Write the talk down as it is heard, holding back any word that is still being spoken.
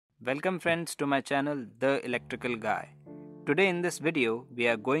Welcome friends to my channel The Electrical Guy. Today in this video we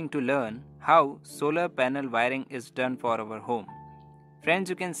are going to learn how solar panel wiring is done for our home.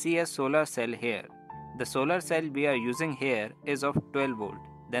 Friends, you can see a solar cell here. The solar cell we are using here is of 12 volt.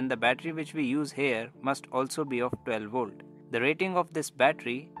 Then the battery which we use here must also be of 12 volt. The rating of this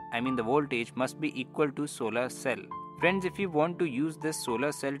battery, the voltage, must be equal to solar cell. Friends, if you want to use this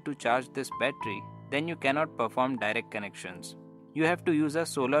solar cell to charge this battery, then you cannot perform direct connections. You have to use a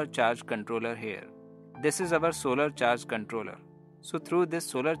solar charge controller here. This is our solar charge controller. So through this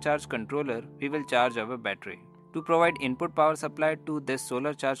solar charge controller, we will charge our battery. To provide input power supply to this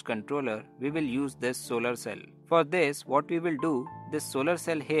solar charge controller, we will use this solar cell. For this, what we will do, this solar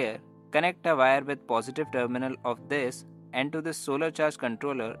cell here, connect a wire with positive terminal of this and to this solar charge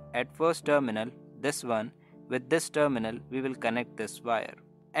controller at first terminal, this one, with this terminal, we will connect this wire.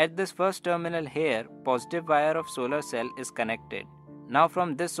 At this first terminal here, positive wire of solar cell is connected. Now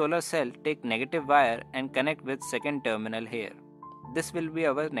from this solar cell, take negative wire and connect with second terminal here. This will be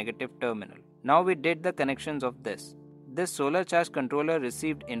our negative terminal. Now we did the connections of this. This solar charge controller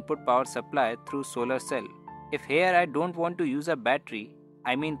received input power supply through solar cell. If here I don't want to use a battery,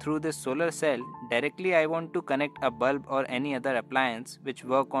 through this solar cell, directly I want to connect a bulb or any other appliance which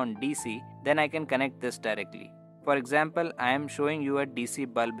work on DC, then I can connect this directly. For example, I am showing you a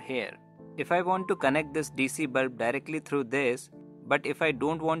DC bulb here. If I want to connect this DC bulb directly through this, but if I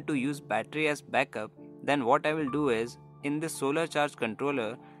don't want to use battery as backup, then what I will do is, in this solar charge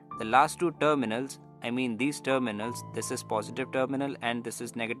controller, the last two terminals, these terminals, this is positive terminal and this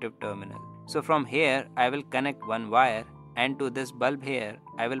is negative terminal. So from here, I will connect one wire and to this bulb here,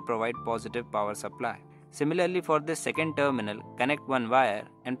 I will provide positive power supply. Similarly, for this second terminal, connect one wire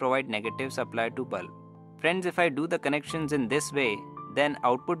and provide negative supply to bulb. Friends, if I do the connections in this way, then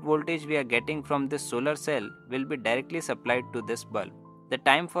output voltage we are getting from this solar cell will be directly supplied to this bulb. The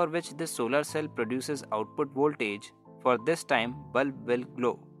time for which this solar cell produces output voltage, for this time bulb will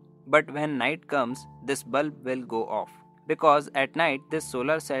glow. But when night comes, this bulb will go off. Because at night this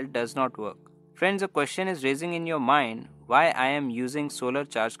solar cell does not work. Friends, a question is raising in your mind why I am using solar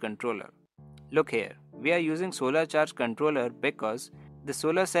charge controller. Look here, we are using solar charge controller because the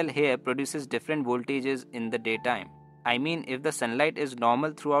solar cell here produces different voltages in the daytime. If the sunlight is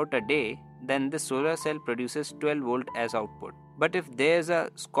normal throughout a day, then the solar cell produces 12 volt as output. But if there is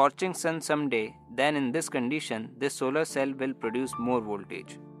a scorching sun someday, then in this condition, this solar cell will produce more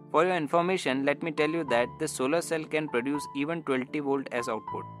voltage. For your information, let me tell you that this solar cell can produce even 20 volt as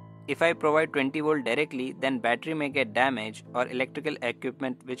output. If I provide 20 volt directly, then battery may get damaged or electrical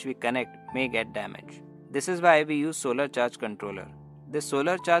equipment which we connect may get damaged. This is why we use solar charge controller. This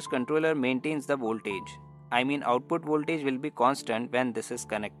solar charge controller maintains the voltage. Output voltage will be constant when this is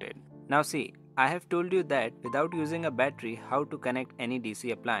connected. Now see, I have told you that without using a battery how to connect any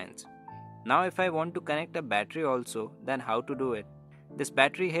DC appliance. Now if I want to connect a battery also, then how to do it? This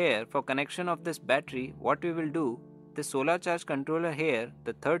battery here, for connection of this battery, what we will do, the solar charge controller here,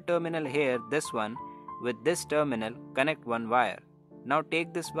 the third terminal here, this one, with this terminal, connect one wire. Now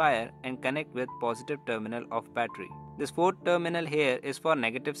take this wire and connect with positive terminal of battery. This fourth terminal here is for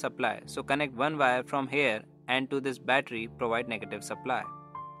negative supply, so connect one wire from here and to this battery provide negative supply.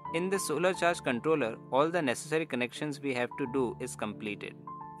 In this solar charge controller, all the necessary connections we have to do is completed.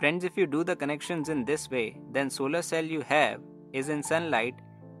 Friends, if you do the connections in this way, then solar cell you have is in sunlight,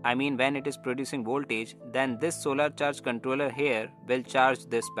 when it is producing voltage, then this solar charge controller here will charge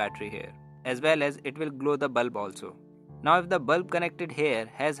this battery here, as well as it will glow the bulb also. Now if the bulb connected here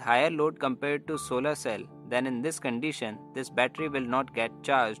has higher load compared to solar cell, then in this condition, this battery will not get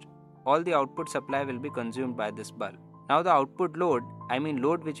charged. All the output supply will be consumed by this bulb. Now the output load,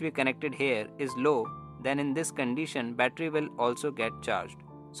 load which we connected here is low, then in this condition, battery will also get charged.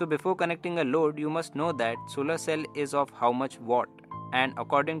 So before connecting a load, you must know that solar cell is of how much watt, and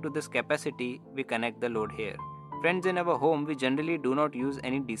according to this capacity, we connect the load here. Friends, in our home, we generally do not use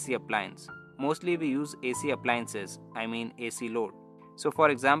any DC appliance. Mostly we use AC appliances, AC load. So for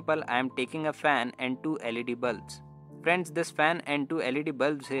example, I am taking a fan and two LED bulbs. Friends, this fan and two LED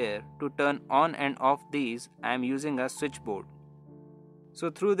bulbs here, to turn on and off these, I am using a switchboard. So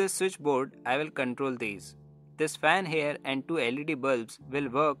through this switchboard, I will control these. This fan here and two LED bulbs will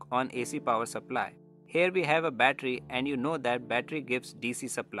work on AC power supply. Here we have a battery and you know that battery gives DC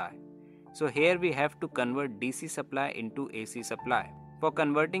supply. So here we have to convert DC supply into AC supply. For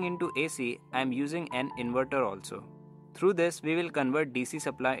converting into AC, I am using an inverter also. Through this, we will convert DC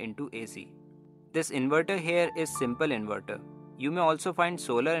supply into AC. This inverter here is simple inverter. You may also find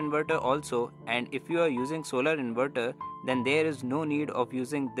solar inverter also, and if you are using solar inverter, then there is no need of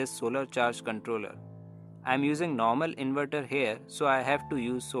using this solar charge controller. I am using normal inverter here, so I have to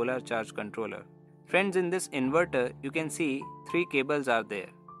use solar charge controller. Friends, in this inverter you can see 3 cables are there.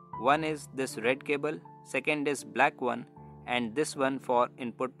 One is this red cable, second is black one, and this one for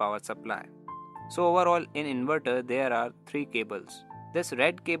input power supply. So overall in inverter there are 3 cables. This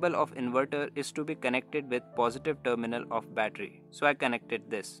red cable of inverter is to be connected with positive terminal of battery. So I connected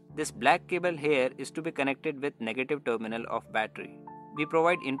this. This black cable here is to be connected with negative terminal of battery. We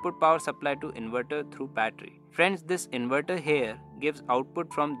provide input power supply to inverter through battery. Friends, this inverter here gives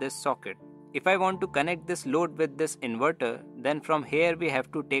output from this socket. If I want to connect this load with this inverter, then from here we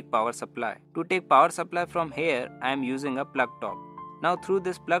have to take power supply. To take power supply from here, I am using a plug top. Now through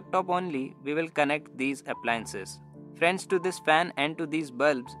this plug top only, we will connect these appliances. Friends, to this fan and to these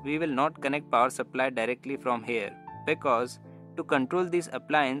bulbs, we will not connect power supply directly from here because to control these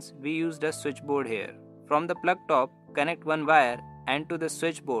appliances, we used a switchboard here. From the plug top, connect one wire and to the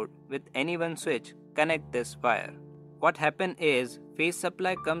switchboard with any one switch, connect this wire. What happens is, phase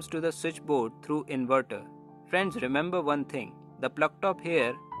supply comes to the switchboard through inverter. Friends, remember one thing, the plug top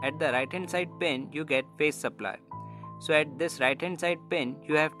here, at the right hand side pin, you get phase supply. So at this right hand side pin,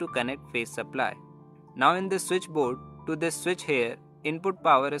 you have to connect phase supply. Now in this switchboard, to this switch here, input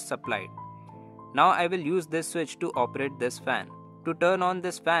power is supplied. Now I will use this switch to operate this fan. To turn on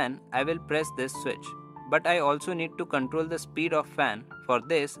this fan, I will press this switch. But I also need to control the speed of fan. For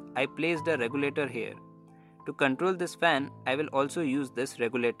this, I placed a regulator here. To control this fan, I will also use this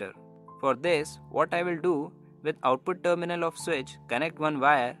regulator. For this, what I will do, with output terminal of switch, connect one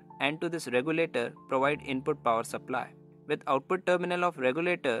wire and to this regulator, provide input power supply. With output terminal of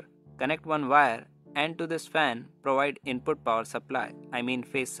regulator, connect one wire and to this fan, provide input power supply,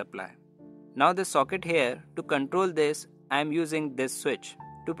 phase supply. Now this socket here, to control this, I am using this switch.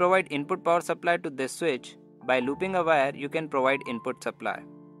 To provide input power supply to this switch, by looping a wire, you can provide input supply.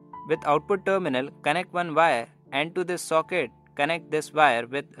 With output terminal, connect one wire and to this socket, connect this wire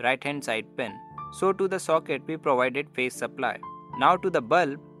with right hand side pin. So to the socket, we provided phase supply. Now to the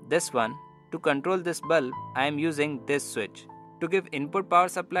bulb, this one, to control this bulb, I am using this switch. To give input power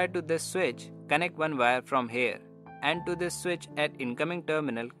supply to this switch, connect one wire from here and to this switch at incoming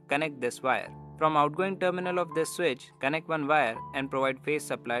terminal, connect this wire. From outgoing terminal of this switch, connect one wire and provide phase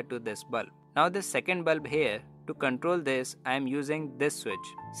supply to this bulb. Now this second bulb here, to control this, I am using this switch.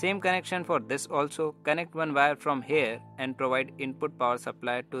 Same connection for this also, connect one wire from here and provide input power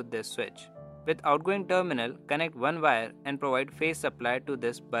supply to this switch. With outgoing terminal, connect one wire and provide phase supply to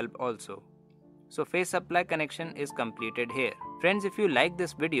this bulb also. So phase supply connection is completed here. Friends, if you like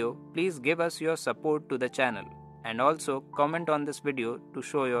this video, please give us your support to the channel and also comment on this video to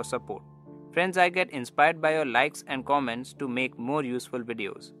show your support. Friends, I get inspired by your likes and comments to make more useful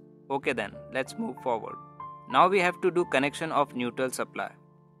videos. Okay then, let's move forward. Now we have to do connection of neutral supply.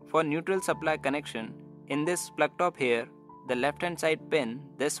 For neutral supply connection, in this plug top here, the left hand side pin,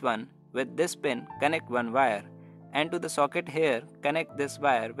 this one, with this pin connect one wire and to the socket here connect this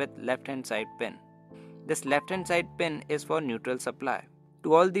wire with left hand side pin. This left hand side pin is for neutral supply.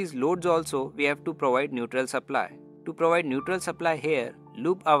 To all these loads also we have to provide neutral supply. To provide neutral supply here,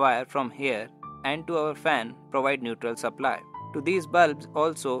 loop a wire from here and to our fan provide neutral supply. To these bulbs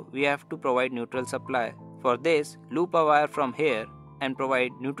also we have to provide neutral supply. For this, loop a wire from here and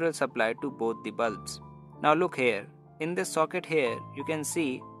provide neutral supply to both the bulbs. Now look here, in this socket here you can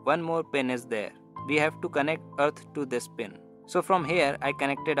see one more pin is there. We have to connect earth to this pin. So from here I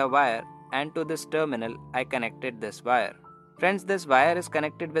connected a wire and to this terminal I connected this wire. Friends, this wire is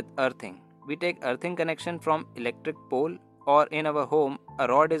connected with earthing. We take earthing connection from electric pole or in our home a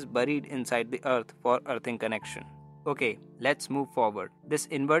rod is buried inside the earth for earthing connection. Okay, let's move forward. This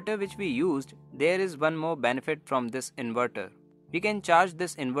inverter which we used, there is one more benefit from this inverter. We can charge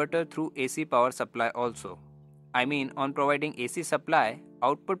this inverter through AC power supply also. On providing AC supply,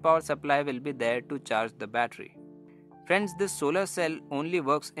 output power supply will be there to charge the battery. Friends, this solar cell only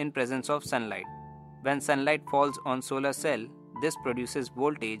works in presence of sunlight. When sunlight falls on solar cell, this produces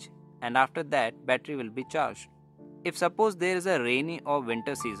voltage and after that battery will be charged. If suppose there is a rainy or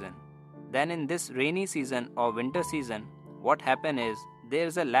winter season, then in this rainy season or winter season, what happens is there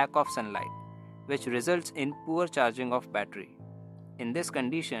is a lack of sunlight, which results in poor charging of battery. In this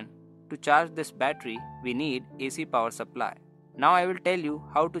condition, to charge this battery, we need AC power supply. Now I will tell you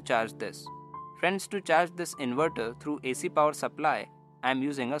how to charge this. Friends, to charge this inverter through AC power supply, I am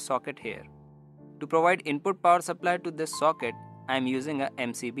using a socket here. To provide input power supply to this socket, I am using a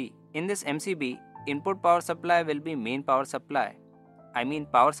MCB. In this MCB, input power supply will be main power supply.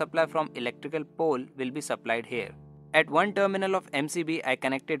 Power supply from electrical pole will be supplied here. At one terminal of MCB I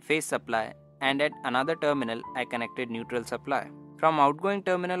connected phase supply and at another terminal I connected neutral supply. From outgoing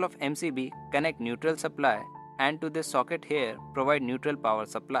terminal of MCB, connect neutral supply, and to this socket here, provide neutral power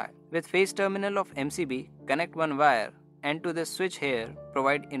supply. With phase terminal of MCB, connect one wire, and to this switch here,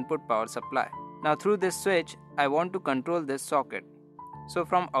 provide input power supply. Now through this switch, I want to control this socket. So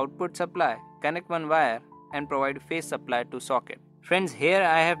from output supply, connect one wire and provide phase supply to socket. Friends, here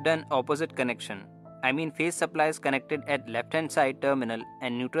I have done opposite connection. I mean phase supply is connected at left hand side terminal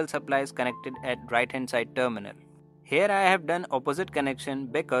and neutral supply is connected at right hand side terminal. Here I have done opposite connection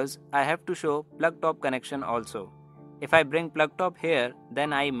because I have to show plug top connection also. If I bring plug top here,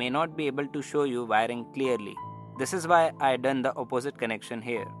 then I may not be able to show you wiring clearly. This is why I done the opposite connection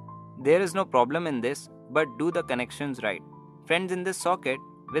here. There is no problem in this, but do the connections right. Friends, in this socket,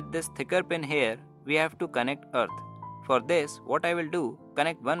 with this thicker pin here, we have to connect earth. For this, what I will do,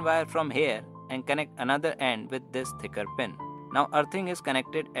 connect one wire from here and connect another end with this thicker pin. Now earthing is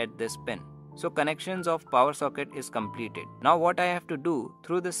connected at this pin. So connections of power socket is completed. Now what I have to do,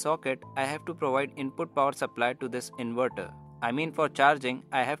 through this socket, I have to provide input power supply to this inverter. I mean for charging,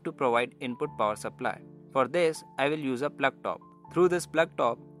 I have to provide input power supply. For this, I will use a plug top. Through this plug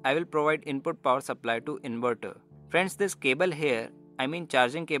top, I will provide input power supply to inverter. Friends, this cable here, I mean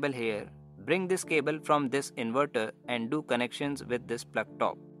charging cable here, bring this cable from this inverter and do connections with this plug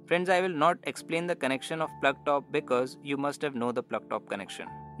top. Friends, I will not explain the connection of plug top because you must have know the plug top connection.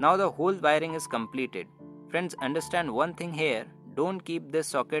 Now the whole wiring is completed. Friends, understand one thing here, don't keep this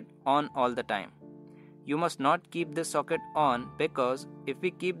socket on all the time. You must not keep this socket on because if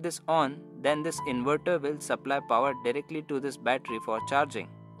we keep this on, then this inverter will supply power directly to this battery for charging.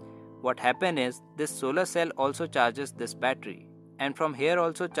 What happens is, this solar cell also charges this battery, and from here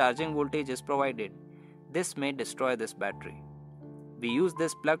also charging voltage is provided. This may destroy this battery. We use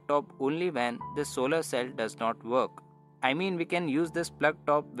this plug top only when this solar cell does not work. I mean we can use this plug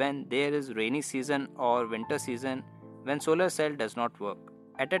top when there is rainy season or winter season when solar cell does not work.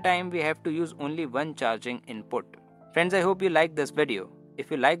 At a time we have to use only one charging input. Friends, I hope you like this video.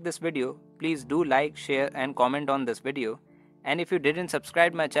 If you like this video, please do like, share and comment on this video. And if you didn't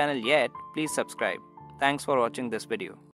subscribe my channel yet, please subscribe. Thanks for watching this video.